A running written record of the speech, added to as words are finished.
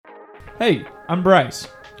Hey, I'm Bryce.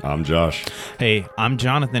 I'm Josh. Hey, I'm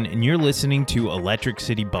Jonathan, and you're listening to Electric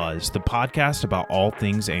City Buzz, the podcast about all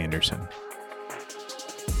things Anderson.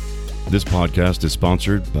 This podcast is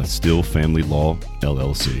sponsored by Still Family Law,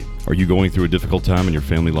 LLC. Are you going through a difficult time in your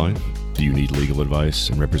family life? Do you need legal advice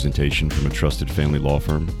and representation from a trusted family law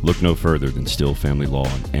firm? Look no further than Still Family Law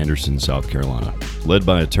in Anderson, South Carolina. Led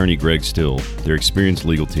by attorney Greg Still, their experienced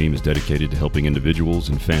legal team is dedicated to helping individuals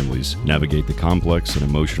and families navigate the complex and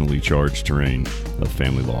emotionally charged terrain of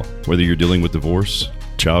family law. Whether you're dealing with divorce,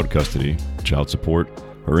 child custody, child support,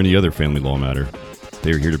 or any other family law matter,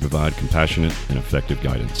 they are here to provide compassionate and effective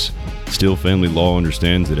guidance. Still Family Law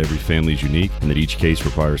understands that every family is unique and that each case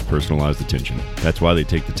requires personalized attention. That's why they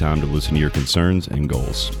take the time to listen to your concerns and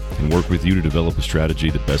goals and work with you to develop a strategy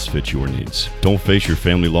that best fits your needs. Don't face your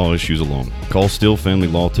family law issues alone. Call Still Family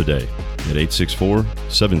Law today at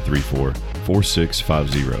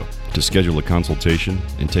 864-734-4650 to schedule a consultation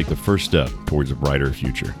and take the first step towards a brighter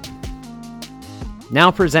future. Now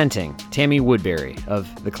presenting Tammy Woodbury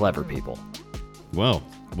of The Clever People. Well,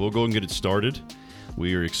 we'll go and get it started.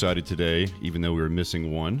 We are excited today, even though we were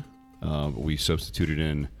missing one. We substituted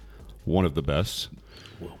in one of the best.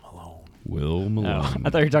 Will Malone. Oh, I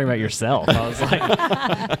thought you were talking about yourself. I was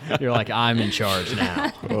like, you're like, I'm in charge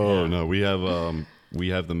now. Oh no, we have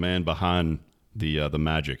the man behind the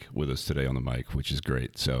magic with us today on the mic, which is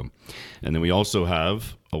great. So, and then we also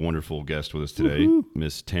have a wonderful guest with us today,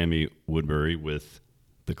 Miss Tammy Woodbury with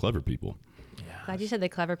The Clever People. Glad you said The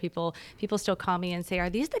Clever People. People still call me and say, are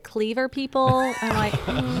these the Cleaver people? I'm like,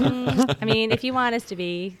 I mean, if you want us to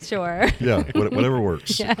be, sure. Yeah, whatever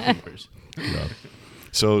works. Yeah. Yeah.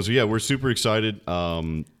 So yeah, we're super excited.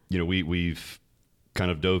 We've kind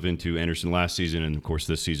of dove into Anderson last season and of course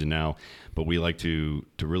this season now, but we like to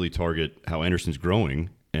really target how Anderson's growing,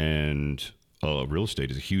 and real estate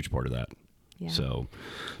is a huge part of that. Yeah. So,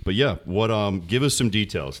 but yeah, give us some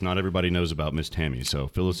details. Not everybody knows about Miss Tammy, so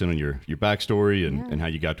fill us in on your backstory and how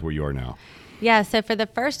you got to where you are now. Yeah, so for the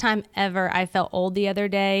first time ever, I felt old the other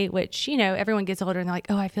day, which, everyone gets older and they're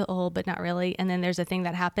like, oh, I feel old, but not really. And then there's a thing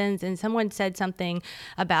that happens, and someone said something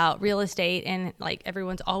about real estate, and like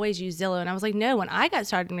everyone's always used Zillow. And I was like, no, when I got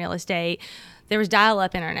started in real estate, there was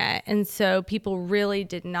dial-up internet. And so people really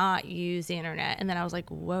did not use the internet. And then I was like,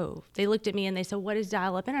 whoa. They looked at me and they said, what is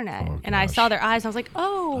dial-up internet? And I saw their eyes. And I was like,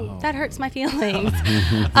 oh, that hurts my feelings.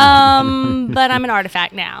 But I'm an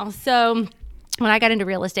artifact now. So when I got into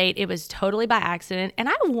real estate, it was totally by accident. And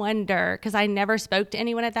I wonder, because I never spoke to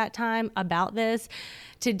anyone at that time about this.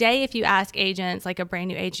 Today, if you ask agents, like a brand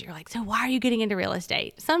new agent, you're like, so why are you getting into real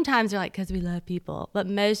estate? Sometimes they're like, because we love people. But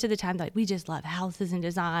most of the time, they're like, we just love houses and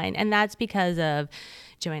design. And that's because of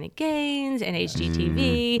Joanna Gaines and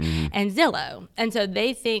HGTV and Zillow. And so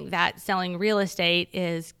they think that selling real estate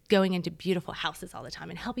is going into beautiful houses all the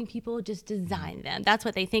time and helping people just design them. That's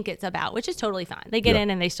what they think it's about, which is totally fine. They get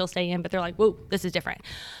in and they still stay in, but they're like, whoa, this is different.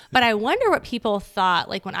 But I wonder what people thought,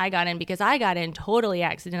 like when I got in, because I got in totally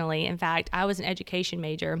accidentally. In fact, I was an education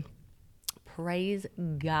major. Praise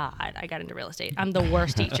God, I got into real estate. I'm the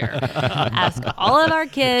worst teacher. Ask all of our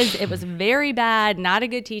kids. It was very bad, not a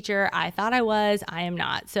good teacher. I thought I was. I am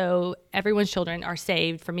not. So everyone's children are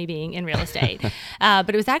saved from me being in real estate. But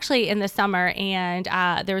it was actually in the summer, and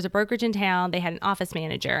there was a brokerage in town. They had an office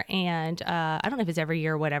manager, and I don't know if it's every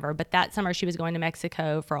year or whatever, but that summer she was going to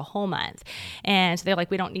Mexico for a whole month. And so they're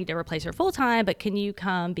like, we don't need to replace her full time, but can you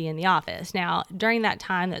come be in the office? Now, during that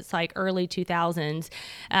time, that's like early 2000s,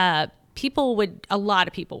 a lot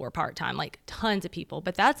of people were part-time, like tons of people,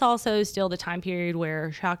 but that's also still the time period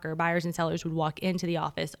where shocker buyers and sellers would walk into the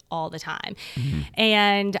office all the time.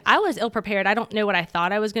 And I was ill-prepared. I don't know what I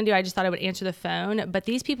thought I was going to do. I just thought I would answer the phone, but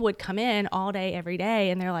these people would come in all day, every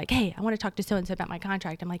day, and they're like, hey, I want to talk to so-and-so about my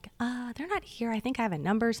contract. I'm like, they're not here. I think I have a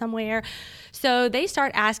number somewhere. So they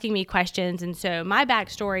start asking me questions. And so my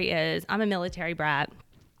backstory is I'm a military brat.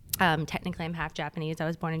 Technically, I'm half Japanese. I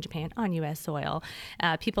was born in Japan on U.S. soil.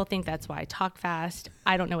 People think that's why I talk fast.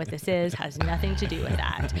 I don't know what this is. Has nothing to do with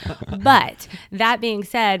that. But that being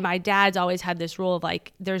said, my dad's always had this rule of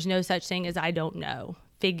like, there's no such thing as I don't know.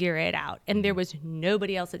 Figure it out. And there was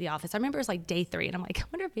nobody else at the office. I remember it was like day 3 and I'm like, I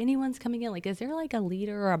wonder if anyone's coming in. Like, is there like a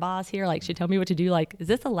leader or a boss here? Like, should tell me what to do? Like, is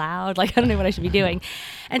this allowed? Like, I don't know what I should be doing.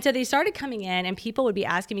 And so they started coming in and people would be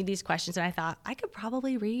asking me these questions. And I thought I could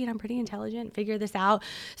probably read. I'm pretty intelligent, figure this out.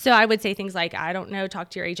 So I would say things like, I don't know,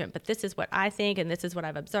 talk to your agent, but this is what I think. And this is what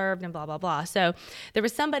I've observed and blah, blah, blah. So there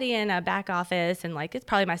was somebody in a back office and like, it's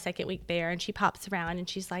probably my second week there. And she pops around and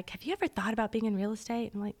she's like, have you ever thought about being in real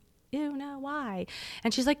estate? And I'm like, ew, no, why?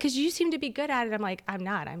 And she's like, because you seem to be good at it. I'm like, I'm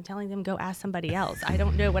not. I'm telling them, go ask somebody else. I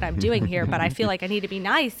don't know what I'm doing here, but I feel like I need to be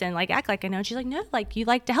nice and like act like I know. And she's like, no, like you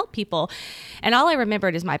like to help people. And all I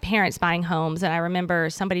remembered is my parents buying homes. And I remember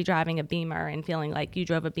somebody driving a Beamer and feeling like you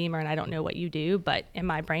drove a Beamer and I don't know what you do. But in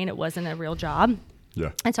my brain, it wasn't a real job.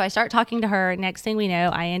 Yeah. And so I start talking to her. Next thing we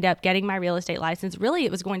know, I end up getting my real estate license. Really,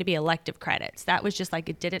 it was going to be elective credits. That was just like,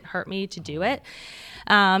 it didn't hurt me to do it.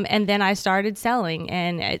 And then I started selling.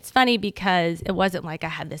 And it's funny because it wasn't like I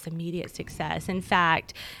had this immediate success. In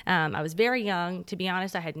fact, I was very young. To be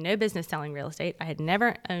honest, I had no business selling real estate. I had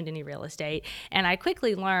never owned any real estate. And I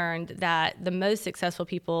quickly learned that the most successful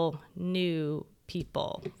people knew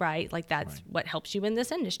people, right? Like that's what helps you in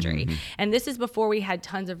this industry. And this is before we had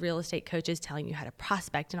tons of real estate coaches telling you how to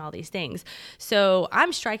prospect and all these things. So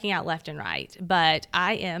I'm striking out left and right, but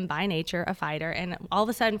I am by nature a fighter. And all of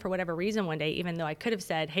a sudden, for whatever reason, one day, even though I could have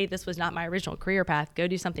said, hey, this was not my original career path, go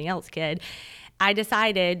do something else, kid, I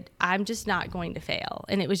decided I'm just not going to fail.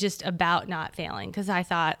 And it was just about not failing because I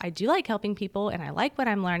thought I do like helping people and I like what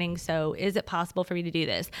I'm learning. So is it possible for me to do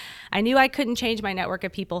this? I knew I couldn't change my network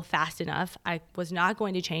of people fast enough. I was not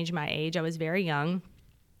going to change my age. I was very young.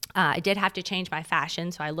 I did have to change my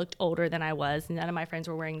fashion, so I looked older than I was. None of my friends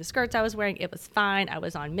were wearing the skirts I was wearing. It was fine. I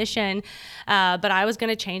was on mission, but I was going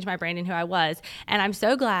to change my brand and who I was. And I'm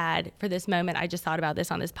so glad for this moment. I just thought about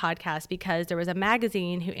this on this podcast because there was a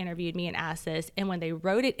magazine who interviewed me and asked this, and when they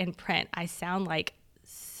wrote it in print, I sound like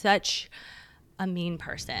such a mean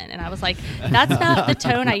person. And I was like, that's not the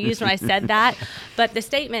tone I used when I said that. But the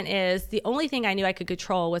statement is the only thing I knew I could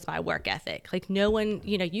control was my work ethic. Like no one,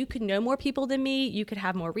 you could know more people than me. You could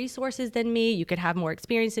have more resources than me. You could have more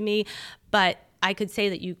experience than me. But I could say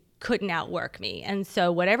that you couldn't outwork me. And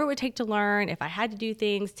so whatever it would take to learn, if I had to do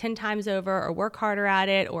things 10 times over or work harder at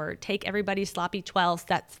it or take everybody's sloppy 12s,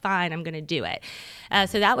 that's fine. I'm going to do it.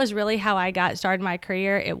 So that was really how I got started in my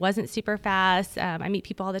career. It wasn't super fast. I meet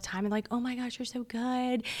people all the time and like, oh my gosh, you're so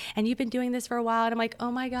good. And you've been doing this for a while. And I'm like,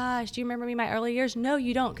 oh my gosh, do you remember me in my early years? No,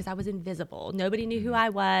 you don't, because I was invisible. Nobody knew who I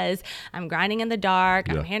was. I'm grinding in the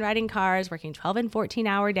dark. I'm handwriting cars, working 12 and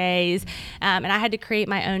 14-hour days. And I had to create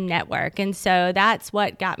my own network. And so that's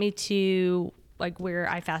what got me to like where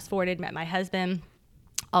I fast forwarded, met my husband.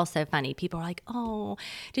 Also funny. People are like, oh,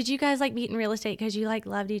 did you guys like meet in real estate because you like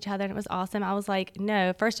loved each other and it was awesome? I was like,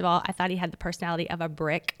 no, first of all, I thought he had the personality of a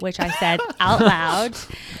brick, which I said out loud.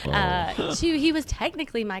 Two, he was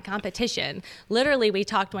technically my competition. Literally, we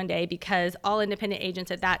talked one day because all independent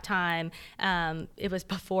agents at that time, it was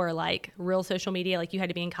before like real social media. Like you had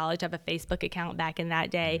to be in college to have a Facebook account back in that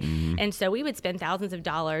day. And so we would spend thousands of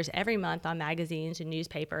dollars every month on magazines and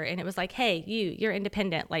newspaper. And it was like, hey, you're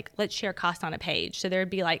independent. Like let's share costs on a page. So there'd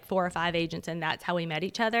be like 4 or 5 agents, and that's how we met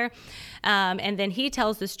each other. And then he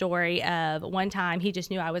tells the story of one time he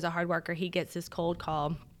just knew I was a hard worker. He gets this cold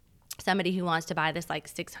call, somebody who wants to buy this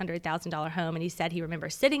like $600,000 home. And he said he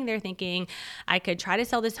remembers sitting there thinking, I could try to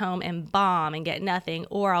sell this home and bomb and get nothing,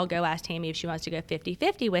 or I'll go ask Tammy if she wants to go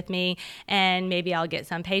 50-50 with me and maybe I'll get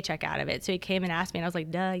some paycheck out of it. So he came and asked me and I was like,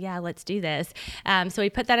 duh, yeah, let's do this. So we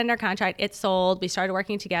put that in our contract. It sold. We started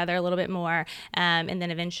working together a little bit more. And then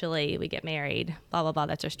eventually we get married, blah, blah, blah.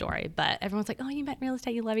 That's our story. But everyone's like, oh, you met in real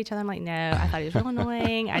estate. You love each other. I'm like, no, I thought he was real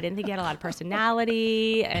annoying. I didn't think he had a lot of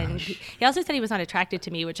personality. And he also said he was not attracted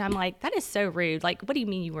to me, which I'm like, that is so rude. Like, what do you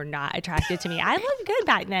mean you were not attracted to me? I looked good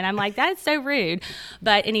back then. I'm like, that is so rude.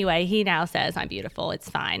 But anyway, he now says I'm beautiful. It's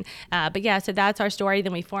fine. But yeah, so that's our story.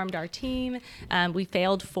 Then we formed our team. We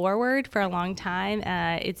failed forward for a long time.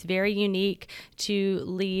 It's very unique to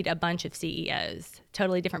lead a bunch of CEOs.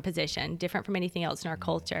 Totally different position, different from anything else in our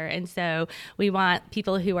culture. And so we want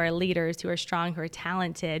people who are leaders, who are strong, who are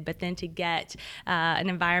talented, but then to get an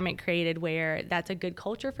environment created where that's a good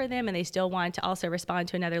culture for them and they still want to also respond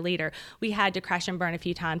to another leader. We had to crash and burn a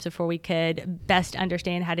few times before we could best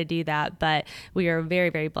understand how to do that, but we are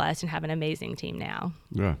very, very blessed and have an amazing team now.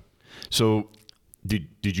 Yeah. So did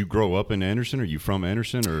you grow up in Anderson? Are you from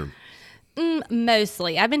Anderson or?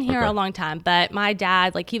 Mostly. I've been here Okay. a long time, but my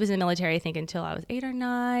dad, like he was in the military, I think until I was 8 or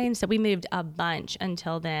 9. So we moved a bunch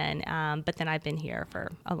until then. But then I've been here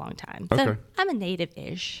for a long time. So Okay. I'm a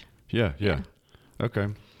native-ish. Yeah. Okay.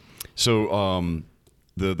 So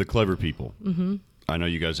the Clever People. Mm-hmm. I know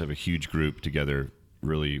you guys have a huge group together,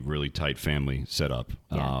 really, really tight family set up.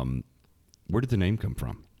 Yeah. Where did the name come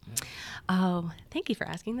from? Oh, thank you for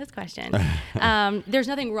asking this question. There's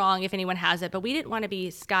nothing wrong if anyone has it, but we didn't want to be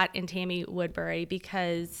Scott and Tammy Woodbury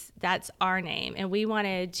because that's our name. And we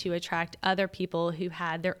wanted to attract other people who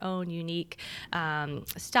had their own unique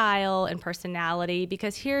style and personality,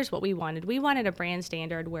 because here's what we wanted. We wanted a brand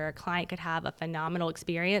standard where a client could have a phenomenal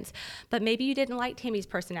experience, but maybe you didn't like Tammy's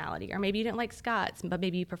personality, or maybe you didn't like Scott's, but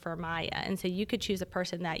maybe you prefer Maya. And so you could choose a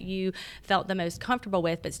person that you felt the most comfortable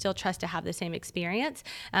with, but still trust to have the same experience.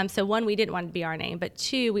 So one, we didn't want it to be our name, but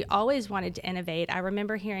two, we always wanted to innovate. I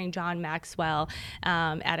remember hearing John Maxwell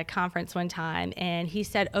at a conference one time, and he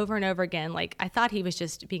said over and over again, like, I thought he was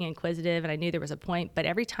just being inquisitive and I knew there was a point, but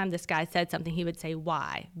every time this guy said something, he would say,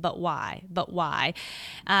 why, but why, but why?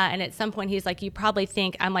 And at some point he's like, you probably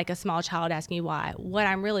think I'm like a small child asking you why. What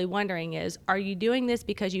I'm really wondering is, are you doing this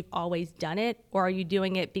because you've always done it, or are you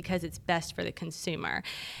doing it because it's best for the consumer?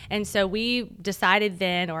 And so we decided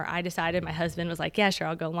then, or I decided, my husband was like, yeah, sure,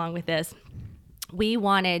 I'll go along with this. We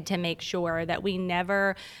wanted to make sure that we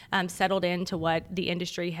never settled into what the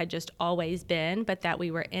industry had just always been, but that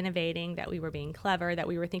we were innovating, that we were being clever, that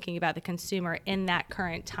we were thinking about the consumer in that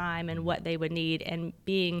current time and what they would need, and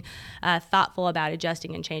being thoughtful about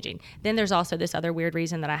adjusting and changing. Then there's also this other weird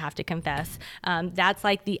reason that I have to confess. That's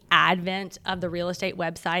like the advent of the real estate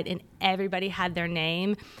website, and everybody had their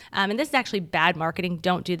name. And this is actually bad marketing.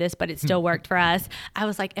 Don't do this, but it still worked for us. I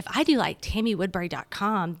was like, if I do like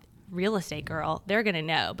TammyWoodbury.com, real estate girl, they're going to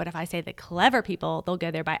know. But if I say the clever people, they'll go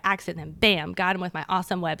there by accident, and bam, got them with my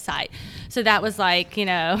awesome website. So that was like,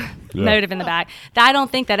 motive in the back. I don't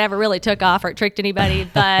think that ever really took off or tricked anybody,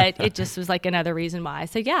 but it just was like another reason why.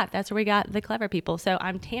 So yeah, that's where we got the clever people. So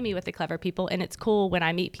I'm Tammy with the clever people, and it's cool when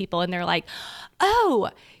I meet people and they're like, oh,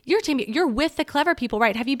 you're Tammy, you're with the clever people,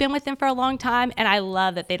 right? Have you been with them for a long time? And I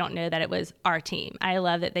love that they don't know that it was our team. I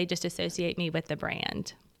love that they just associate me with the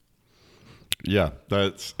brand. Yeah,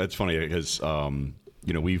 that's funny because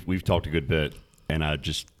we've talked a good bit, and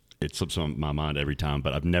it slips on my mind every time.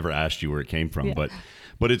 But I've never asked you where it came from. Yeah.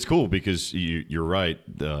 But it's cool because you're right.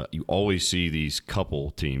 You always see these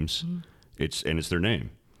couple teams. Mm-hmm. It's their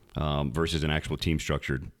name versus an actual team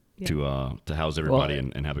structured to house everybody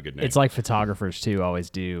and have a good name. It's like photographers too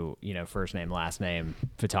always do. First name, last name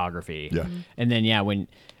photography. Yeah, mm-hmm. And then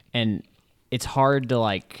and it's hard to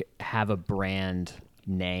like have a brand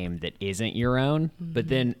name that isn't your own, mm-hmm. but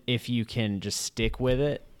then if you can just stick with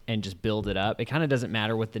it and just build it up, it kind of doesn't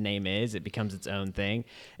matter what the name is, it becomes its own thing.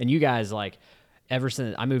 And you guys, like, ever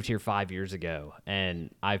since I moved here 5 years ago, and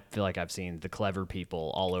I feel like I've seen the clever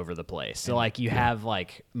people all over the place. So like you have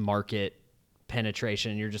like market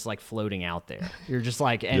penetration, you're just like floating out there. You're just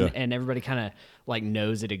like, and everybody kind of like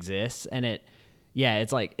knows it exists. And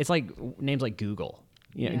it's like names like Google.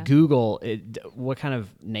 Google, what kind of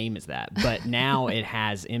name is that? But now it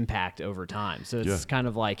has impact over time. So it's kind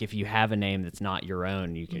of like if you have a name that's not your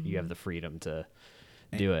own, you have the freedom to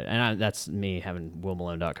do it. And that's me having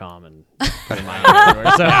willmalone.com and putting my name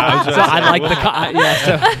everywhere. So I like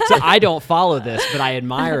so I don't follow this, but I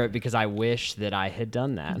admire it because I wish that I had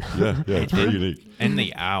done that. Yeah, it's very unique. And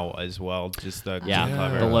the owl as well, just the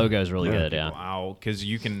clever. The logo is really good. Yeah, owl, because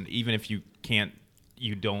you can, even if you can't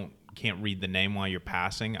read the name while you're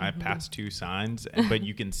passing. Mm-hmm. I passed 2 signs, but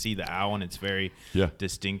you can see the owl, and it's very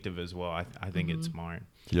distinctive as well. I think it's smart.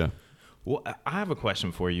 Yeah. Well, I have a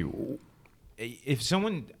question for you. If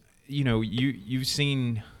someone, you've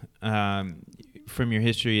seen from your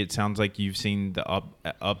history, it sounds like you've seen the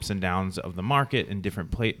ups and downs of the market and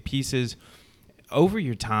different pieces. Over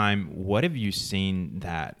your time, what have you seen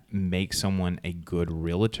that makes someone a good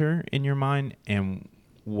realtor in your mind, and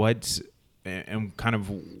kind of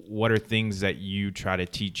what are things that you try to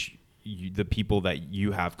teach the people that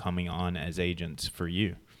you have coming on as agents for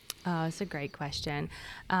you? Oh, it's a great question.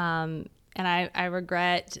 And I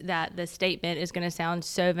regret that the statement is going to sound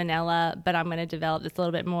so vanilla, but I'm going to develop this a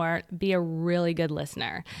little bit more. Be a really good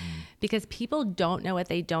listener, because people don't know what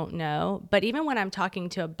they don't know. But even when I'm talking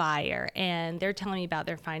to a buyer and they're telling me about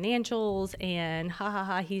their financials and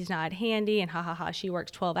he's not handy, and she works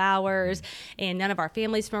 12 hours and none of our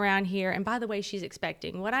family's from around here. And by the way, she's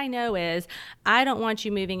expecting. What I know is I don't want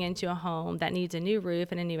you moving into a home that needs a new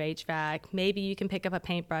roof and a new HVAC. Maybe you can pick up a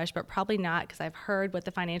paintbrush, but probably not, because I've heard what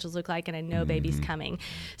the financials look like and I know baby's coming.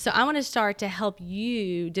 So I want to start to help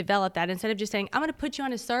you develop that, instead of just saying, I'm going to put you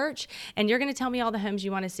on a search and you're going to tell me all the homes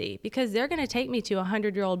you want to see, because they're going to take me to a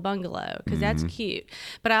 100-year-old bungalow, because that's cute.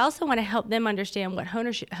 But I also want to help them understand what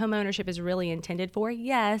home ownership is really intended for.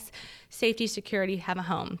 Yes, safety, security, have a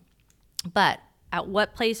home. But at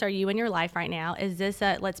what place are you in your life right now? Is this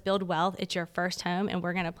a let's build wealth? It's your first home, and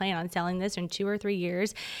we're going to plan on selling this in 2 or 3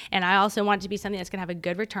 years. And I also want it to be something that's going to have a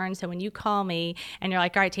good return. So when you call me and you're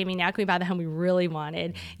like, all right, Tammy, now can we buy the home we really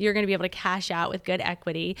wanted? You're going to be able to cash out with good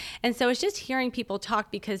equity. And so it's just hearing people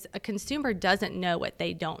talk, because a consumer doesn't know what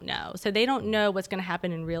they don't know. So they don't know what's going to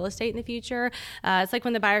happen in real estate in the future. It's like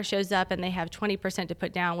when the buyer shows up and they have 20% to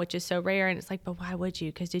put down, which is so rare. And it's like, but why would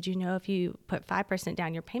you? Because did you know if you put 5%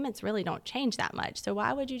 down, your payments really don't change that much. So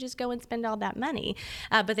why would you just go and spend all that money?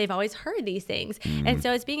 But they've always heard these things. And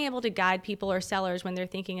so it's being able to guide people or sellers when they're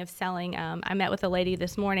thinking of selling. I met with a lady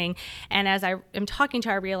this morning, and as I am talking to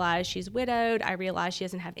her, I realize she's widowed. I realize she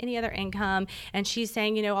doesn't have any other income. And she's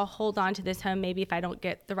saying, you know, I'll hold on to this home maybe if I don't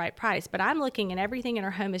get the right price. But I'm looking, and everything in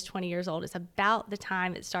her home is 20 years old. It's about the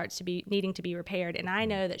time it starts to be needing to be repaired. And I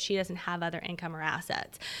know that she doesn't have other income or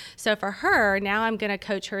assets. So for her, now I'm going to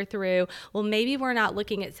coach her through, well, maybe we're not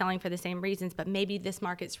looking at selling for the same reasons, but maybe this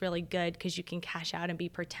market's really good because you can cash out and be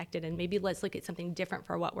protected. And maybe let's look at something different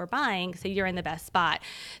for what we're buying, so you're in the best spot.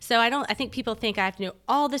 So I think people think I have to know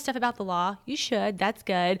all this stuff about the law. You should. That's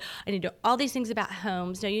good. I need to know all these things about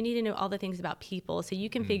homes. No, you need to know all the things about people, so you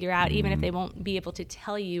can figure out, even if they won't be able to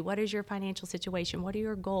tell you, what is your financial situation? What are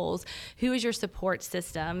your goals? Who is your support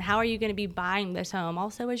system? How are you going to be buying this home?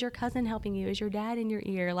 Also, is your cousin helping you? Is your dad in your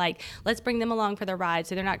ear? Like, let's bring them along for the ride,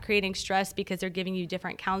 so they're not creating stress because they're giving you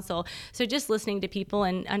different counsel. So just listening to people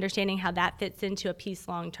and understanding how that fits into a piece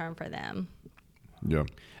long term for them. Yeah.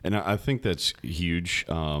 And I think that's huge.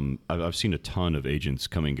 I've seen a ton of agents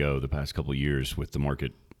come and go the past couple of years with the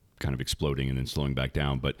market kind of exploding and then slowing back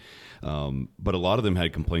down. But a lot of them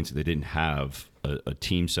had complaints that they didn't have a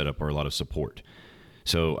team set up or a lot of support.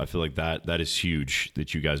 So I feel like that is huge,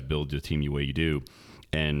 that you guys build the team the way you do.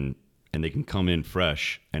 And they can come in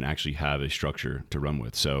fresh and actually have a structure to run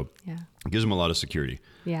with. So it gives them a lot of security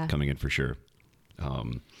coming in for sure.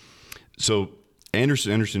 So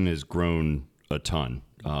Anderson has grown a ton,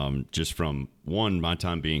 just from my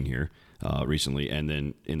time being here recently, and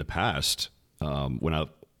then in the past when I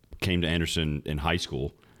came to Anderson in high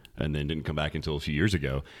school and then didn't come back until a few years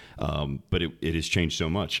ago. But it has changed so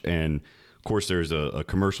much. And of course, there's a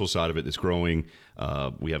commercial side of it that's growing.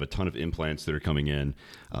 We have a ton of implants that are coming in.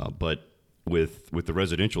 But with the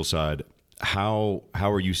residential side, how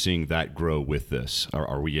are you seeing that grow with this?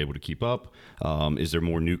 Are we able to keep up? Is there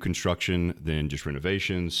more new construction than just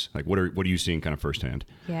renovations? Like, what are you seeing kind of firsthand?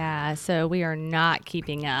 Yeah, so we are not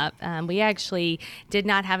keeping up. We actually did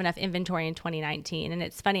not have enough inventory in 2019. And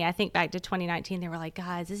it's funny, I think back to 2019, they were like,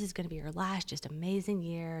 guys, this is going to be your last just amazing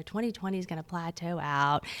year. 2020 is going to plateau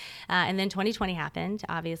out. And then 2020 happened,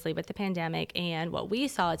 obviously, with the pandemic. And what we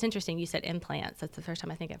saw, it's interesting, you said implants. That's the first time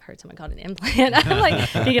I think I've heard someone call it an implant. I'm like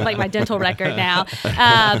thinking of like my dental record now.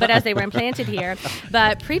 But as they were implanted here.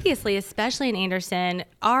 But previously, especially in Anderson,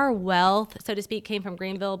 our wealth, so to speak, came from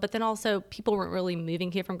Greenville, but then also people weren't really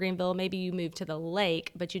moving here from Greenville. Maybe you moved to the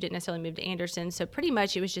lake, but you didn't necessarily move to Anderson. So pretty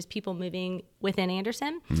much it was just people moving within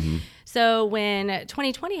Anderson. Mm-hmm. So when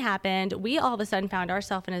 2020 happened, we all of a sudden found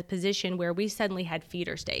ourselves in a position where we suddenly had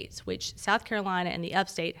feeder states, which South Carolina and the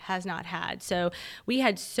upstate has not had. So we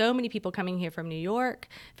had so many people coming here from New York,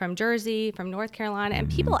 from Jersey, from North Carolina, and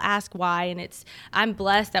people ask why, and I'm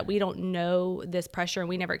blessed that we don't know this pressure and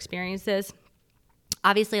we never experienced this.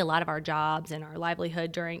 Obviously, a lot of our jobs and our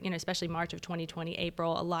livelihood during, especially March of 2020,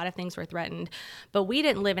 April, a lot of things were threatened. But we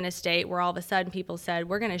didn't live in a state where all of a sudden people said,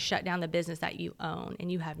 we're going to shut down the business that you own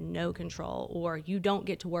and you have no control, or you don't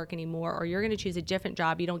get to work anymore, or you're going to choose a different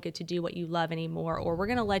job. You don't get to do what you love anymore, or we're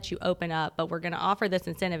going to let you open up, but we're going to offer this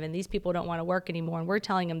incentive and these people don't want to work anymore and we're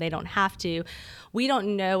telling them they don't have to. We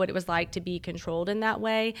don't know what it was like to be controlled in that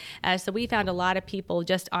way. So we found a lot of people,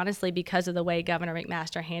 just honestly because of the way Governor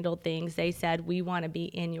McMaster handled things, they said, we want to be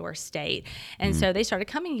in your state. And so they started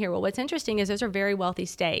coming here. Well, what's interesting is those are very wealthy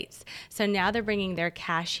states. So now they're bringing their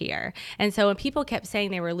cash here. And so when people kept saying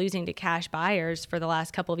they were losing to cash buyers for the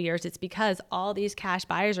last couple of years, it's because all these cash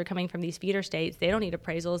buyers are coming from these feeder states. They don't need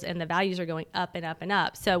appraisals and the values are going up and up and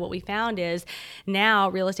up. So what we found is now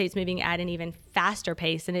real estate's moving at an even faster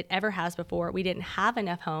pace than it ever has before. We didn't have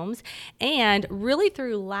enough homes. And really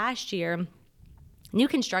through last year, new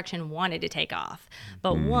construction wanted to take off,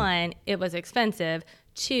 but one, it was expensive.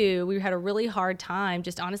 Two, we had a really hard time,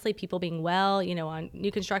 just honestly, people being well, you know, on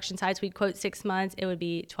new construction sites, we'd quote 6 months, it would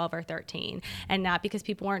be 12 or 13. And not because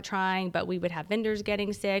people weren't trying, but we would have vendors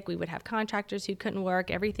getting sick. We would have contractors who couldn't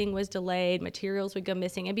work. Everything was delayed. Materials would go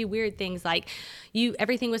missing. It'd be weird things like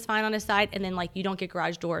everything was fine on a site, and then like you don't get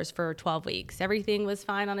garage doors for 12 weeks. Everything was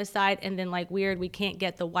fine on a site, and then like weird, we can't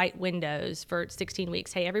get the white windows for 16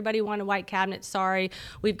 weeks. Hey, everybody wanted white cabinets. Sorry.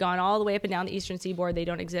 We've gone all the way up and down the Eastern Seaboard. They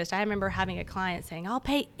don't exist. I remember having a client saying, I'll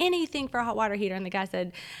pay anything for a hot water heater. And the guy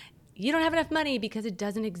said, you don't have enough money because it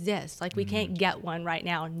doesn't exist. Like we can't get one right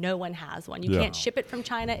now. No one has one. You can't ship it from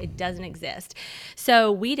China. It doesn't exist.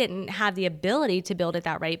 So we didn't have the ability to build at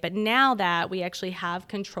that rate. But now that we actually have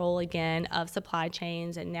control again of supply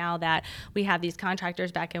chains, and now that we have these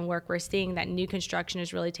contractors back in work, we're seeing that new construction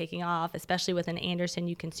is really taking off, especially within Anderson.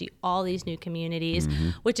 You can see all these new communities,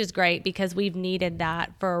 which is great because we've needed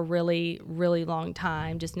that for a really, really long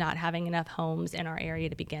time, just not having enough homes in our area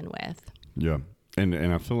to begin with. Yeah. And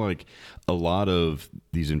I feel like a lot of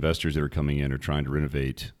these investors that are coming in are trying to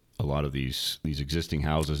renovate a lot of these existing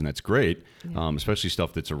houses, and that's great, especially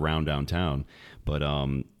stuff that's around downtown. But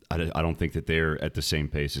I don't think that they're at the same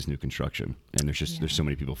pace as new construction. And there's so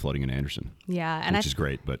many people flooding in Anderson. Yeah, and which is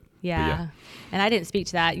great, but yeah. And I didn't speak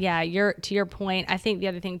to that. Yeah, to your point. I think the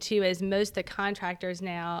other thing too is most of the contractors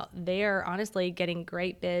now, they're honestly getting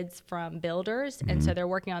great bids from builders, and so they're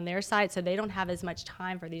working on their site, so they don't have as much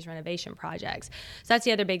time for these renovation projects. So that's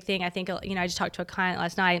the other big thing. I think, you know, I just talked to a client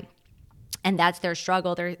last night, and that's their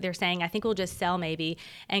struggle. They're saying, I think we'll just sell maybe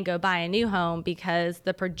and go buy a new home, because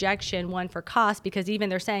the projection, one, for cost, because even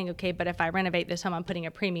they're saying, okay, but if I renovate this home, I'm putting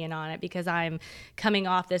a premium on it because I'm coming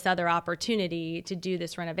off this other opportunity to do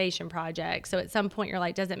this renovation project. So at some point you're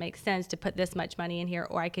like, does it make sense to put this much money in here,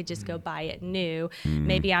 or I could just go buy it new?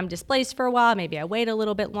 Maybe I'm displaced for a while, maybe I wait a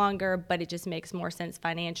little bit longer, but it just makes more sense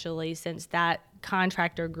financially since that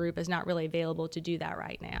contractor group is not really available to do that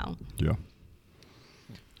right now. Yeah.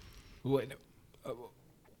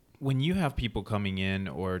 When you have people coming in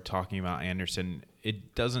or talking about Anderson,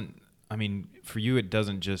 it doesn't, I mean, for you, it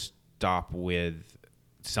doesn't just stop with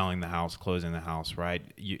selling the house, closing the house, right?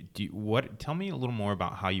 Tell me a little more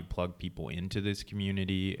about how you plug people into this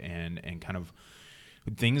community and kind of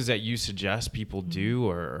things that you suggest people do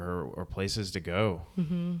or places to go.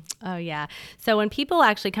 Mm-hmm. Oh, yeah. So when people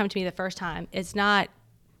actually come to me the first time, it's not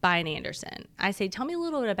buy an Anderson. I say, tell me a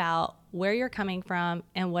little bit about where you're coming from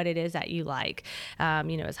and what it is that you like.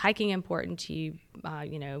 You know, is hiking important to you?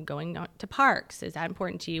 You know, going to parks, is that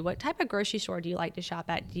important to you? What type of grocery store do you like to shop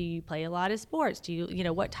at? Do you play a lot of sports? You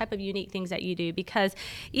know, what type of unique things that you do? Because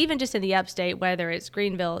even just in the upstate, whether it's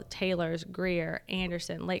Greenville, Taylor's, Greer,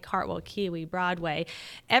 Anderson, Lake Hartwell, Kiwi, Broadway,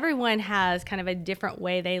 everyone has kind of a different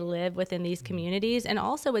way they live within these communities. And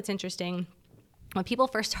also what's interesting, when people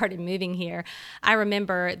first started moving here, I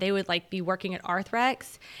remember they would like be working at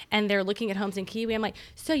Arthrex and they're looking at homes in Kiwi. I'm like,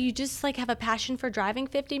 so you just like have a passion for driving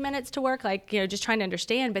 50 minutes to work? Like, you know, just trying to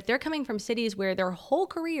understand. But they're coming from cities where their whole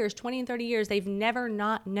careers, 20 and 30 years, they've never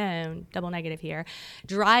not known, double negative here,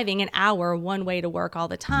 driving an hour one way to work all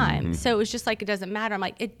the time. So it was just like, it doesn't matter. I'm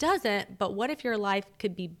like, it doesn't, but what if your life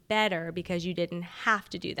could be better because you didn't have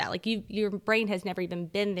to do that? Like your brain has never even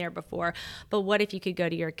been there before. But what if you could go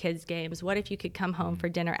to your kids' games? What if you could come home for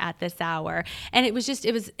dinner at this hour? And it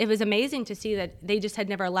was amazing to see that they just had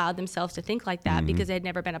never allowed themselves to think like that because it had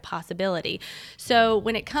never been a possibility. So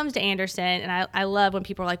when it comes to Anderson, and I love when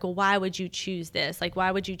people are like, well, why would you choose this? Like, why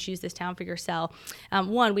would you choose this town for yourself?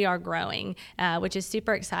 One, we are growing, which is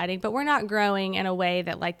super exciting, but we're not growing in a way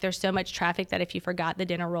that like there's so much traffic that if you forgot the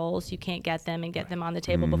dinner rolls, you can't get them and get them on the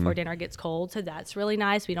table before dinner gets cold. So that's really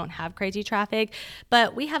nice. We don't have crazy traffic,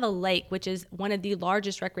 but we have a lake, which is one of the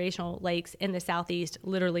largest recreational lakes in the Southeast,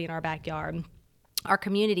 literally in our backyard. Our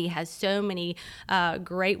community has so many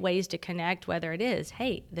great ways to connect, whether it is,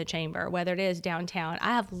 hey, the Chamber, whether it is downtown.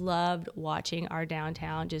 I have loved watching our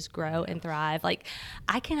downtown just grow and thrive. Like,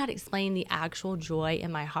 I cannot explain the actual joy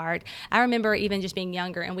in my heart. I remember even just being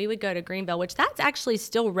younger, and we would go to Greenville, which that's actually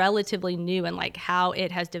still relatively new in like how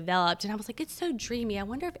it has developed. And I was like, it's so dreamy. I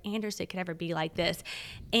wonder if Anderson could ever be like this.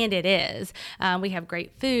 And it is. We have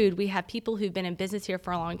great food. We have people who've been in business here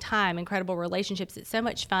for a long time, incredible relationships. It's so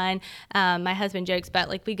much fun. My husband jokes, but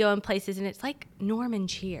like we go in places and it's like Norman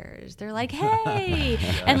Cheers. They're like, hey,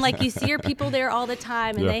 and like you see your people there all the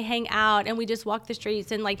time, and they hang out, and we just walk the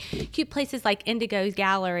streets, and like cute places like Indigo's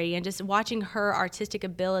Gallery, and just watching her artistic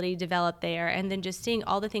ability develop there, and then just seeing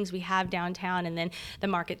all the things we have downtown, and then the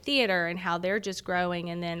Market Theater and how they're just growing,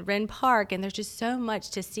 and then Wren Park, and there's just so much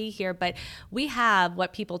to see here. But we have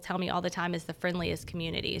what people tell me all the time is the friendliest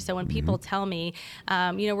community. So when people tell me,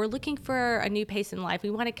 you know, we're looking for a new pace in life, we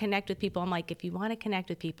want to connect with people, I'm like, if you want want to connect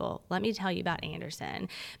with people, let me tell you about Anderson,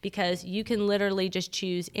 because you can literally just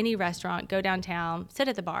choose any restaurant, go downtown, sit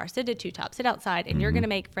at the bar, sit at Two Top, sit outside, and you're going to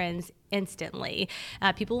make friends instantly.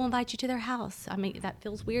 People will invite you to their house. I mean, that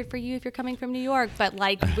feels weird for you if you're coming from New York, but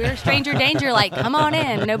like we're stranger danger, like come on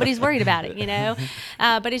in. Nobody's worried about it, you know?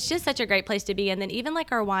 But it's just such a great place to be. And then even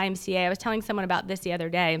like our YMCA, I was telling someone about this the other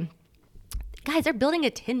day. Guys, they're building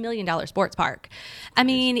a $10 million sports park. I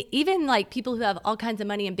mean, even like people who have all kinds of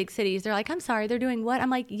money in big cities, they're like, I'm sorry, they're doing what?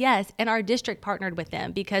 I'm like, yes. And our district partnered with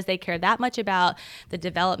them because they care that much about the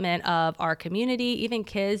development of our community, even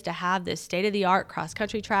kids to have this state-of-the-art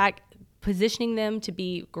cross-country track, positioning them to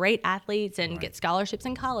be great athletes and get scholarships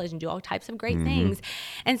in college and do all types of great things.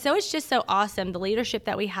 And so it's just so awesome, the leadership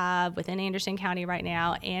that we have within Anderson County right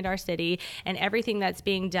now and our city and everything that's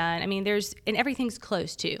being done. I mean, and everything's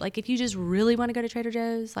close too. Like if you just really want to go to Trader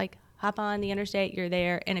Joe's, like hop on the interstate, you're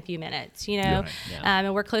there in a few minutes, you know?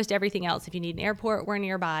 And we're close to everything else. If you need an airport, we're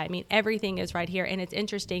nearby. I mean, everything is right here. And it's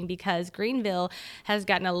interesting because Greenville has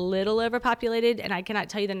gotten a little overpopulated, and I cannot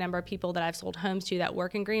tell you the number of people that I've sold homes to that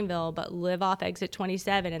work in Greenville but live off exit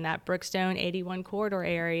 27 in that Brookstone 81 corridor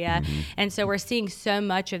area. And so we're seeing so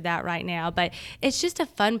much of that right now. But it's just a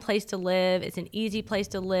fun place to live. It's an easy place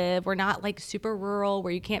to live. We're not like super rural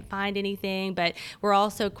where you can't find anything, but we're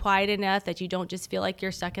also quiet enough that you don't just feel like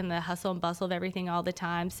you're stuck in the hustle and bustle of everything all the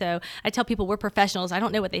time. So I tell people we're professionals. I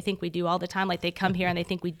don't know what they think we do all the time. Like they come here and they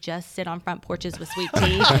think we just sit on front porches with sweet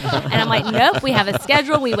tea. And I'm like, nope, we have a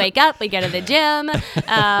schedule. We wake up, we go to the gym.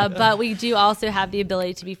 But we do also have the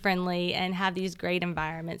ability to be friendly and have these great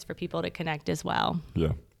environments for people to connect as well.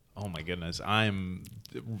 Yeah. Oh my goodness, I'm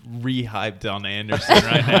re-hyped on Anderson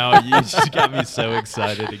right now. You just got me so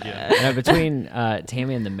excited again. Between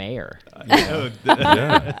Tammy and the mayor,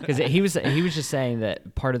 because he was just saying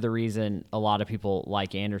that part of the reason a lot of people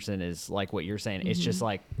like Anderson is like what you're saying. It's just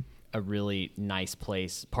like a really nice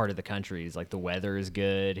place. Part of the country is like the weather is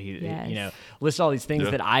good. He you know, lists all these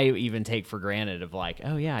things that I even take for granted. Of like,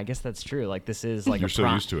 oh yeah, I guess that's true. Like this is like you're so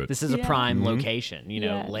used to it. This is a prime location. You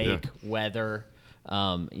know, lake, weather.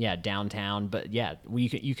 Downtown, but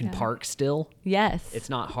you can park still. Yes.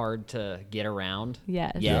 It's not hard to get around.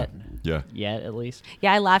 Yes. Yet. Yeah. Yet, at least.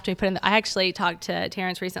 Yeah, I laughed when we put in. I actually talked to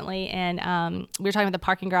Terrence recently, and we were talking about the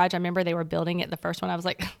parking garage. I remember they were building it. The first one, I was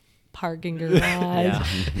like, parking garage.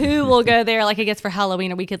 Who will go there? Like I guess for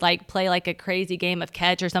Halloween, or we could like play like a crazy game of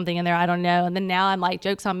catch or something in there. I don't know. And then now I'm like,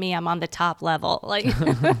 joke's on me. I'm on the top level. Like,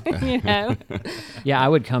 you know. Yeah, I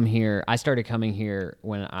would come here. I started coming here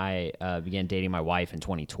when I began dating my wife in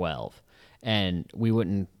 2012, and we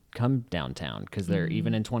wouldn't come downtown because there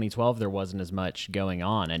even in 2012 there wasn't as much going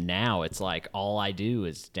on, and now it's like all I do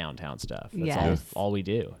is downtown stuff. That's all we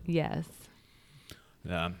do. Yes.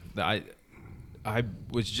 I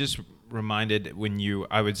was just reminded when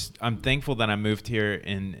I'm thankful that I moved here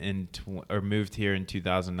in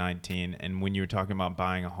 2019, and when you were talking about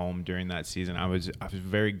buying a home during that season, I was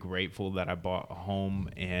very grateful that I bought a home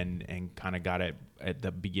and kind of got it at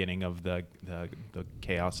the beginning of the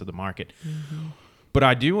chaos of the market. But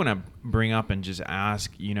I do want to bring up and just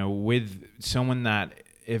ask, you know, with someone that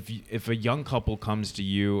if a young couple comes to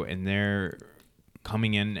you and they're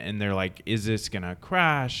coming in and they're like, is this going to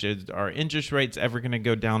crash? Are interest rates ever going to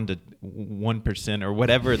go down to 1% or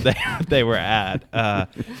whatever they were at?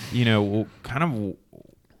 You know, kind of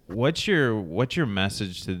what's your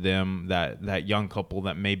message to them, that young couple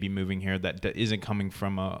that may be moving here that isn't coming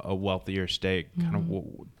from a wealthier state? Kind of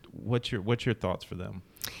what's your thoughts for them?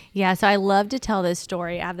 Yeah, so I love to tell this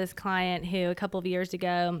story. I have this client who a couple of years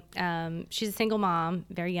ago, she's a single mom,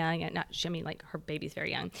 very young. Like her baby's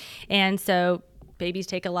very young. And so babies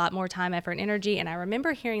take a lot more time, effort, and energy. And I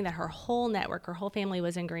remember hearing that her whole network, her whole family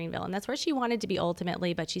was in Greenville. And that's where she wanted to be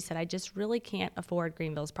ultimately. But she said, I just really can't afford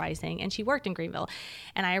Greenville's pricing. And she worked in Greenville.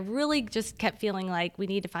 And I really just kept feeling like we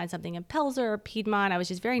need to find something in Pelzer or Piedmont. I was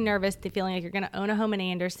just very nervous, the feeling like you're going to own a home in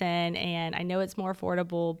Anderson. And I know it's more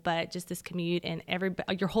affordable, but just this commute and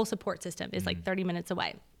your whole support system is like 30 minutes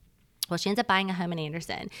away. Well, she ends up buying a home in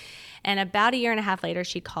Anderson. And about a year and a half later,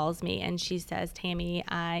 she calls me and she says, Tammy,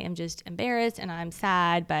 I am just embarrassed and I'm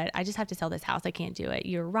sad, but I just have to sell this house. I can't do it.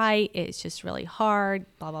 You're right. It's just really hard,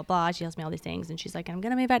 blah, blah, blah. She tells me all these things. And she's like, I'm going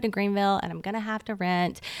to move out to Greenville and I'm going to have to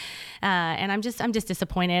rent. And I'm just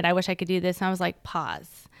disappointed. I wish I could do this. And I was like,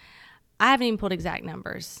 pause. I haven't even pulled exact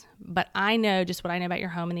numbers, but I know just what I know about your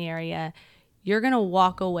home in the area. You're going to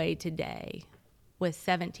walk away today with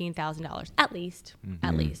 $17,000 at least.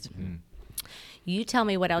 You tell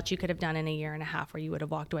me what else you could have done in a year and a half where you would have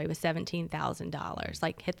walked away with $17,000,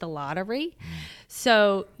 like hit the lottery.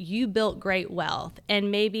 So you built great wealth, and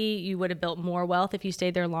maybe you would have built more wealth if you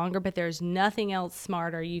stayed there longer, but there's nothing else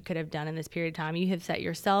smarter you could have done in this period of time. You have set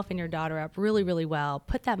yourself and your daughter up really, really well.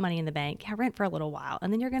 Put that money in the bank, rent for a little while,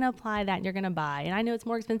 and then you're going to apply that and you're going to buy. And I know it's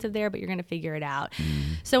more expensive there, but you're going to figure it out.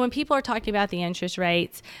 So when people are talking about the interest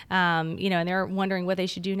rates, and they're wondering what they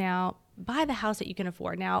should do now, buy the house that you can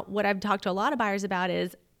afford. Now, what I've talked to a lot of buyers about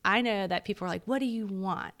is, I know that people are like, what do you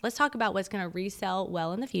want? Let's talk about what's going to resell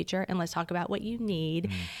well in the future, and let's talk about what you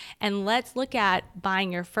need. And let's look at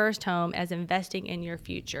buying your first home as investing in your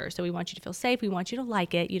future. So we want you to feel safe. We want you to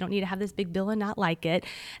like it. You don't need to have this big bill and not like it.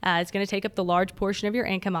 It's going to take up the large portion of your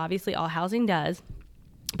income. Obviously, all housing does.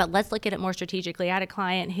 But let's look at it more strategically. I had a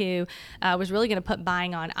client who was really going to put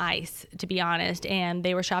buying on ice, to be honest, and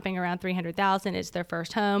they were shopping around $300,000. It's their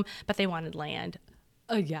first home, but they wanted land.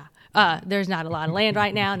 Oh yeah. There's not a lot of land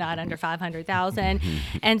right now, not under 500,000.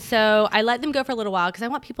 And so I let them go for a little while because I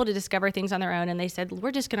want people to discover things on their own. And they said,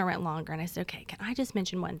 we're just going to rent longer. And I said, okay, can I just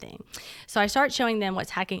mention one thing? So I start showing them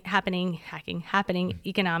what's happening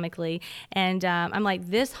economically. And I'm like,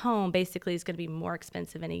 this home basically is going to be more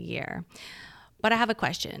expensive in a year. But I have a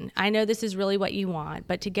question. I know this is really what you want,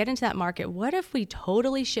 but to get into that market, what if we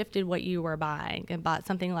totally shifted what you were buying and bought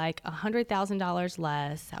something like $100,000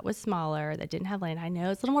 less, that was smaller, that didn't have land? I know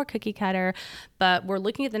it's a little more cookie cutter, but we're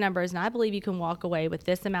looking at the numbers, and I believe you can walk away with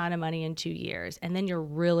this amount of money in 2 years, and then you're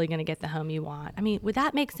really going to get the home you want. I mean, would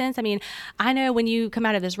that make sense? I mean, I know when you come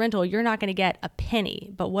out of this rental, you're not going to get a penny,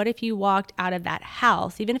 but what if you walked out of that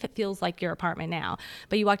house, even if it feels like your apartment now,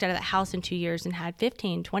 but you walked out of that house in 2 years and had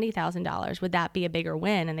 $15,000, $20,000? Would that be a bigger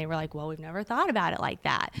win? And they were like, well, we've never thought about it like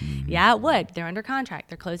that. Yeah, it would. They're under contract.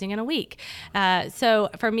 They're closing in a week. So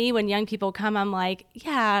for me, when young people come, I'm like,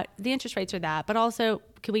 yeah, the interest rates are that, but also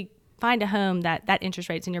can we find a home that interest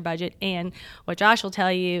rate's in your budget? And what Josh will tell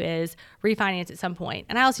you is refinance at some point.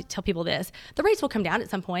 And I also tell people this, the rates will come down at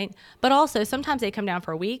some point, but also sometimes they come down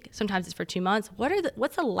for a week. Sometimes it's for 2 months.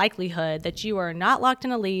 What's the likelihood that you are not locked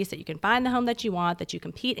in a lease, that you can find the home that you want, that you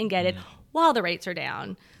compete and get it while the rates are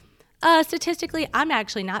down? Statistically, I'm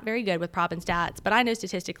actually not very good with prop and stats, but I know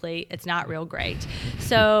statistically it's not real great.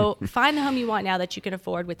 So find the home you want now that you can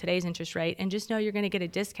afford with today's interest rate, and just know you're going to get a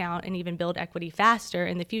discount and even build equity faster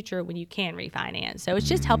in the future when you can refinance. So it's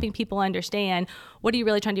just helping people understand, what are you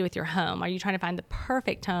really trying to do with your home? Are you trying to find the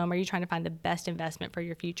perfect home? Are you trying to find the best investment for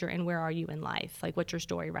your future? And where are you in life? Like, what's your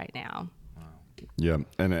story right now? Yeah,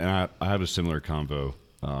 and I have a similar convo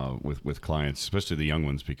with clients, especially the young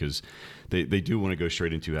ones, because they do want to go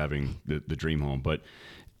straight into having the dream home. But,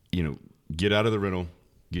 get out of the rental,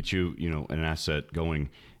 get you, an asset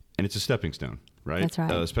going, and it's a stepping stone, right? That's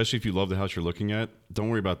right. Especially if you love the house you're looking at, don't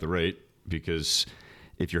worry about the rate, because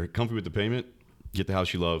if you're comfy with the payment, get the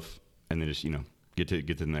house you love, and then just, get to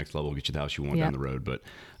the next level, get you the house you want down the road.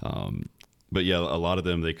 But yeah, a lot of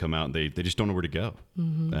them, they come out and they just don't know where to go.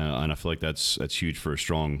 And I feel like that's huge for a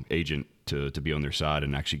strong agent to be on their side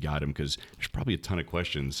and actually guide them, because there's probably a ton of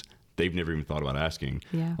questions they've never even thought about asking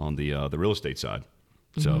on the real estate side.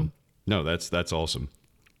 So no, that's awesome.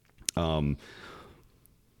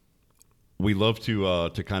 We love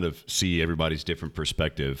to kind of see everybody's different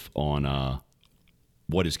perspective on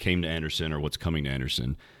what has came to Anderson or what's coming to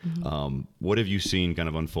Anderson. What have you seen kind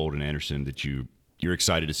of unfold in Anderson that you're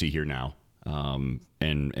excited to see here now? And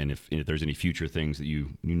if there's any future things that you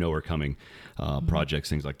know are coming, projects,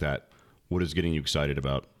 things like that, what is getting you excited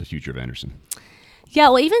about the future of Anderson? Yeah,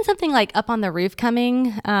 well, even something like Up on the Roof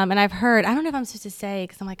coming, and I've heard, I don't know if I'm supposed to say,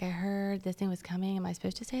 because I'm like, I heard this thing was coming. Am I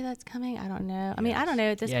supposed to say that's coming? I don't know. I mean, I don't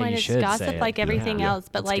know. At this point, it's gossip like everything else,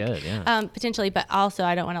 but potentially, but also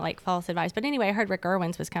I don't want to like false advice. But anyway, I heard Rick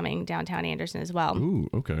Irwin's was coming downtown Anderson as well. Ooh,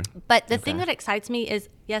 okay. But the thing that excites me is,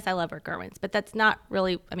 yes, I love Rick Irwin's, but that's not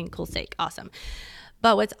really, cool steak, awesome.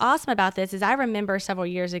 But what's awesome about this is I remember several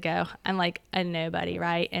years ago, I'm like a nobody,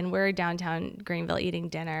 right? And we're downtown Greenville eating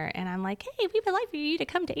dinner. And I'm like, hey, we would like for you to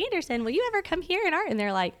come to Anderson. Will you ever come here? And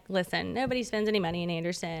they're like, listen, nobody spends any money in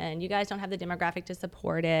Anderson. You guys don't have the demographic to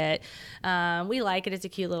support it. We like it. It's a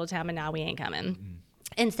cute little town, but now we ain't coming.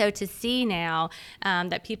 And so to see now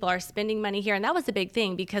that people are spending money here, and that was the big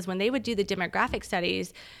thing, because when they would do the demographic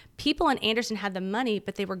studies, people in Anderson had the money,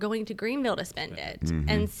 but they were going to Greenville to spend it.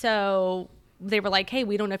 And so they were like, hey,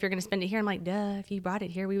 we don't know if you're going to spend it here. I'm like, duh, if you brought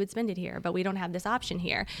it here, we would spend it here, but we don't have this option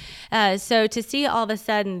here. So to see all of a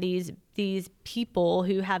sudden these these people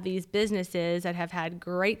who have these businesses that have had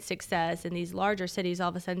great success in these larger cities all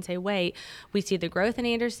of a sudden say, wait, we see the growth in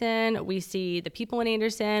Anderson, we see the people in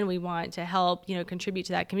Anderson, we want to help, contribute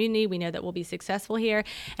to that community, we know that we'll be successful here.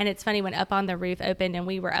 And it's funny, when Up on the Roof opened and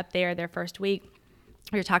we were up there their first week,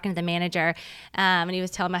 we were talking to the manager, and he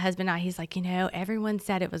was telling my husband and I, he's like, everyone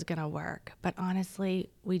said it was going to work, but honestly,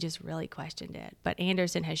 we just really questioned it. But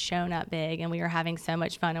Anderson has shown up big, and we are having so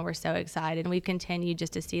much fun, and we're so excited, and we've continued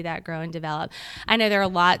just to see that grow and develop. I know there are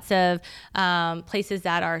lots of places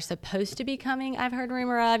that are supposed to be coming, I've heard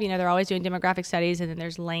rumor of. They're always doing demographic studies, and then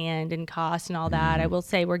there's land and cost and all that. I will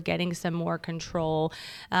say we're getting some more control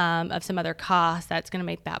of some other costs that's going to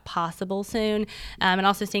make that possible soon. And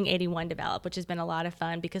also seeing 81 develop, which has been a lot of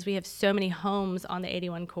fun because we have so many homes on the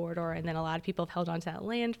 81 corridor, and then a lot of people have held onto that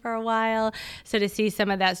land for a while. So to see some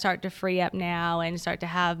of that start to free up now and start to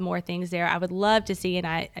have more things there, I would love to see,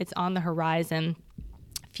 and it's on the horizon,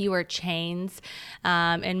 fewer chains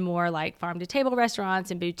and more like farm to table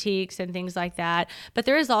restaurants and boutiques and things like that. But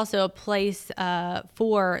there is also a place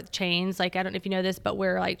for chains. Like, I don't know if you know this, but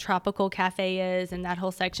where like Tropical Cafe is and that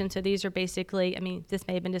whole section. So these are basically, this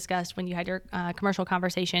may have been discussed when you had your commercial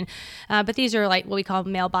conversation, but these are like what we call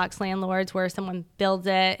mailbox landlords, where someone builds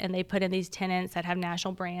it and they put in these tenants that have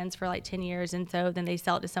national brands for like 10 years. And so then they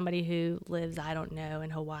sell it to somebody who lives, I don't know, in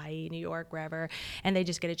Hawaii, New York, wherever, and they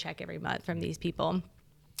just get a check every month from these people.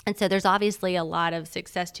 And so there's obviously a lot of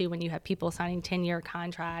success too when you have people signing 10-year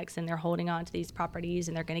contracts and they're holding on to these properties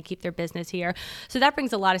and they're going to keep their business here. So that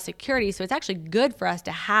brings a lot of security. So it's actually good for us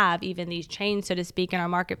to have even these chains, so to speak, in our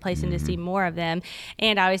marketplace and to see more of them.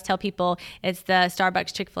 And I always tell people it's the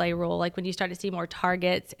Starbucks Chick-fil-A rule. Like, when you start to see more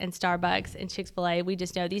Targets and Starbucks and Chick-fil-A, we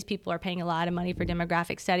just know these people are paying a lot of money for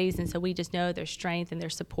demographic studies. And so we just know their strength and their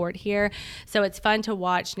support here. So it's fun to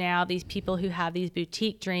watch now these people who have these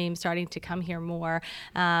boutique dreams starting to come here more.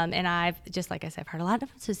 And I've, just like I said, I've heard a lot of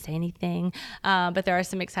us to say anything, but there are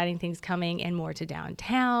some exciting things coming and more to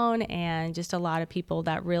downtown, and just a lot of people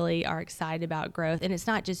that really are excited about growth. And it's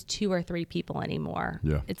not just 2 or 3 people anymore.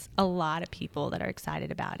 Yeah. It's a lot of people that are excited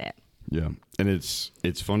about it. Yeah. And it's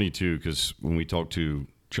funny too, because when we talked to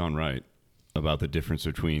John Wright about the difference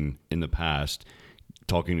between, in the past,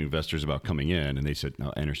 talking to investors about coming in, and they said,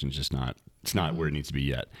 no, Anderson's just not, it's not where it needs to be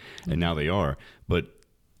yet. And now they are. But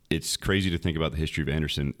it's crazy to think about the history of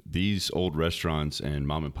Anderson. These old restaurants and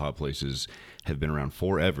mom and pop places have been around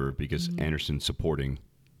forever because Anderson's supporting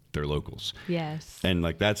their locals. Yes. And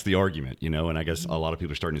like, that's the argument, and I guess a lot of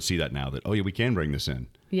people are starting to see that now, that, oh yeah, we can bring this in.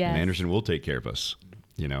 Yes. And Anderson will take care of us,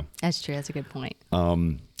 That's true. That's a good point.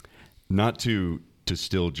 Not to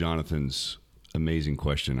steal Jonathan's amazing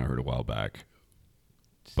question I heard a while back,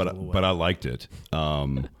 but I liked it.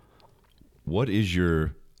 What is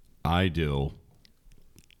your ideal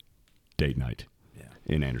date night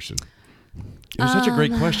in Anderson? It was such a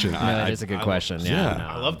great question. No, it is a good question. Yeah.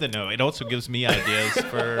 I love to know. It also gives me ideas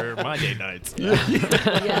for my date nights.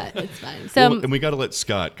 Yeah, it's fine. So, and we got to let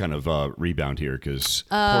Scott kind of rebound here, because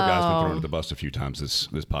poor guy's been thrown under the bus a few times this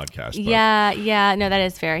podcast. But. Yeah, no, that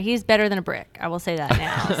is fair. He's better than a brick. I will say that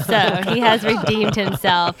now. So he has redeemed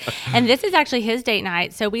himself. And this is actually his date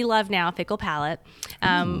night. So we love now Fickle Palate.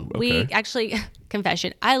 Okay. We actually...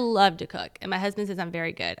 Confession, I love to cook, and my husband says I'm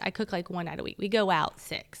very good. I cook like 1 night a week. We go out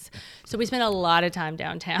 6. So we spend a lot of time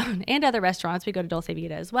downtown and other restaurants. We go to Dulce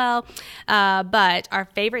Vita as well. But our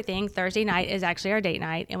favorite thing, Thursday night, is actually our date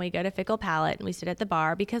night, and we go to Fickle Palate, and we sit at the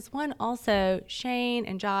bar because, also, Shane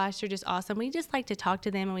and Josh are just awesome. We just like to talk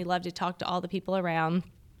to them, and we love to talk to all the people around.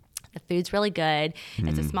 The food's really good.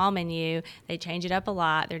 It's a small menu. They change it up a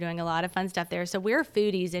lot. They're doing a lot of fun stuff there. So we're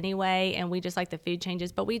foodies anyway, and we just like the food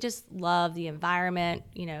changes, but we just love the environment,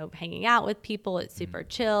 hanging out with people. It's super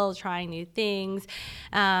chill, trying new things.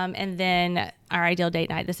 And then our ideal date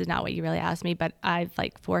night, this is not what you really asked me, but I've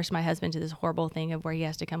forced my husband to this horrible thing of where he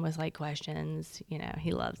has to come with questions.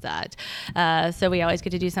 He loves that. So we always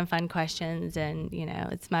get to do some fun questions, and,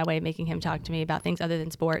 it's my way of making him talk to me about things other than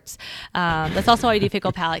sports. That's also why we do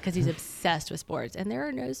Fickle Palate, because he's obsessed with sports, and there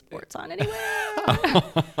are no sports on anywhere.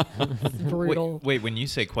 It's brutal. Wait, when you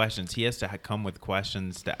say questions, he has to come with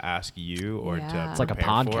questions to ask you or to It's like a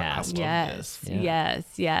prepare for? podcast.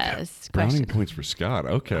 Yes. Browning Question. points for Scott.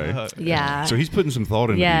 Okay. Yeah. So he's putting some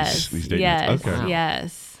thought into these date nights. Okay.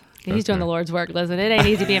 Yes. He's doing the Lord's work. Listen, it ain't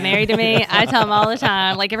easy being married to me. I tell him all the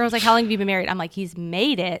time. Everyone's like, how long have you been married? I'm like, he's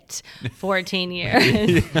made it 14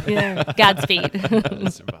 years. Godspeed.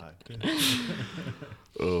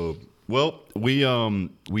 Well,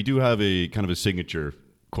 we do have a kind of a signature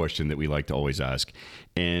question that we like to always ask,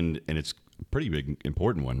 and it's a pretty big,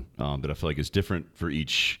 important one that I feel like is different for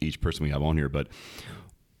each person we have on here. But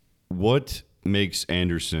what makes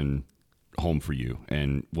Anderson home for you,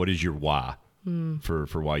 and what is your why for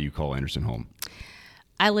why you call Anderson home?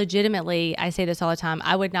 I say this all the time,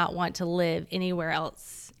 I would not want to live anywhere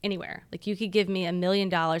else. Anywhere. Like you could give me $1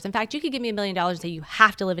 million. In fact, you could give me $1 million and say you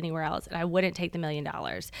have to live anywhere else, and I wouldn't take the $1 million.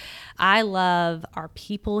 I love our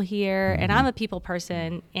people here, and I'm a people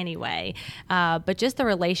person anyway. But just the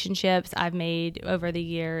relationships I've made over the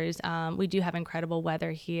years, we do have incredible weather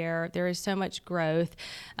here. There is so much growth.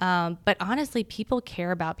 But honestly, people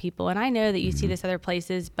care about people. And I know that you see this other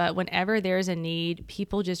places, but whenever there's a need,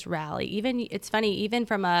 people just rally. It's funny, even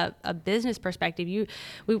from a business perspective,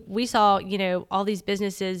 we saw, all these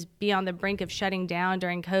businesses be on the brink of shutting down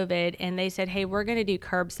during COVID, and they said, hey, we're going to do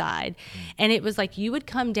curbside. And it was like you would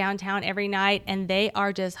come downtown every night and they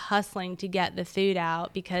are just hustling to get the food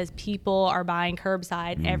out because people are buying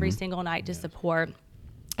curbside every single night to support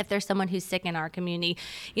if there's someone who's sick in our community.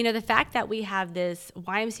 The fact that we have this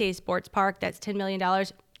YMCA sports park that's $10 million,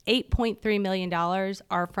 $8.3 million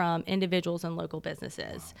are from individuals and local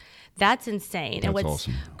businesses. That's insane. That's and what's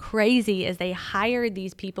awesome. Crazy is they hired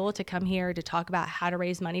these people to come here to talk about how to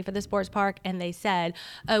raise money for the sports park. And they said,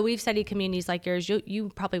 oh, we've studied communities like yours.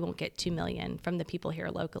 You probably won't get $2 million from the people here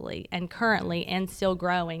locally. And currently, and still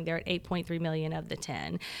growing, they're at $8.3 million of the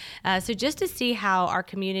 10. So just to see how our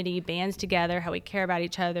community bands together, how we care about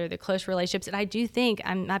each other, the close relationships. And I do think,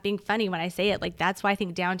 I'm not being funny when I say it, like that's why I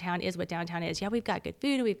think downtown is what downtown is. Yeah, we've got good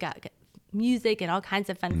food, we've got good music and all kinds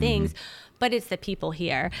of fun things, but it's the people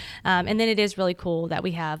here. And then it is really cool that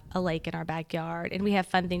we have a lake in our backyard and we have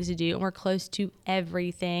fun things to do and we're close to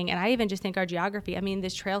everything. And I even just think our geography,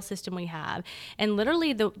 this trail system we have, and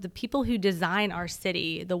literally the people who design our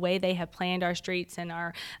city, the way they have planned our streets and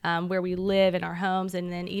our where we live and our homes,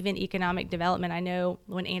 and then even economic development. I know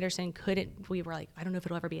when Anderson we were like, I don't know if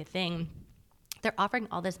it'll ever be a thing. They're offering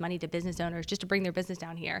all this money to business owners just to bring their business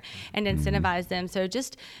down here and incentivize them. So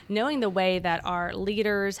just knowing the way that our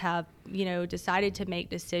leaders have, decided to make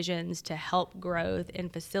decisions to help growth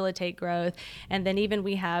and facilitate growth. And then even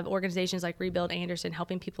we have organizations like Rebuild Anderson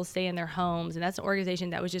helping people stay in their homes. And that's an organization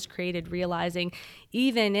that was just created realizing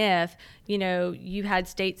even if, you had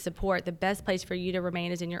state support, the best place for you to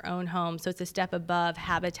remain is in your own home. So it's a step above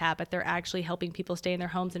Habitat, but they're actually helping people stay in their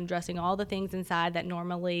homes and addressing all the things inside that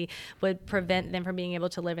normally would prevent them from being able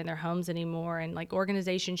to live in their homes anymore. And like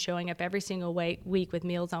organizations showing up every single week with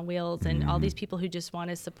Meals on Wheels and all these people who just want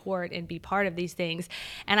to support and be part of these things.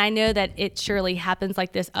 And I know that it surely happens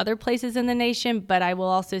like this other places in the nation, but I will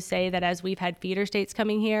also say that as we've had feeder states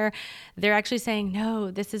coming here, they're actually saying,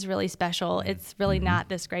 no, this is really special. It's really not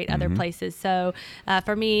this great other places. So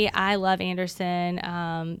for me, I love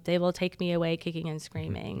Anderson. They will take me away kicking and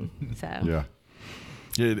screaming. So Yeah.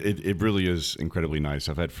 It really is incredibly nice.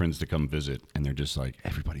 I've had friends to come visit, and they're just like,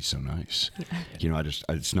 everybody's so nice. Yeah.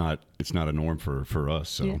 It's not a norm for us.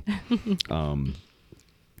 So,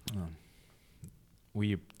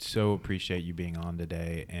 we so appreciate you being on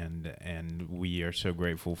today, and we are so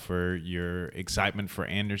grateful for your excitement for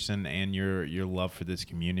Anderson and your love for this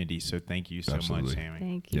community. So thank you so Absolutely. much, Tammy.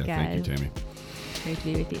 thank you, guys. Thank you, Tammy. Great to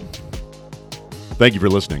be with you. Thank you for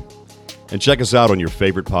listening. And check us out on your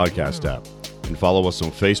favorite podcast app. And follow us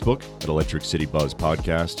on Facebook at Electric City Buzz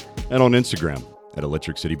Podcast and on Instagram at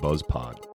Electric City Buzz Pod.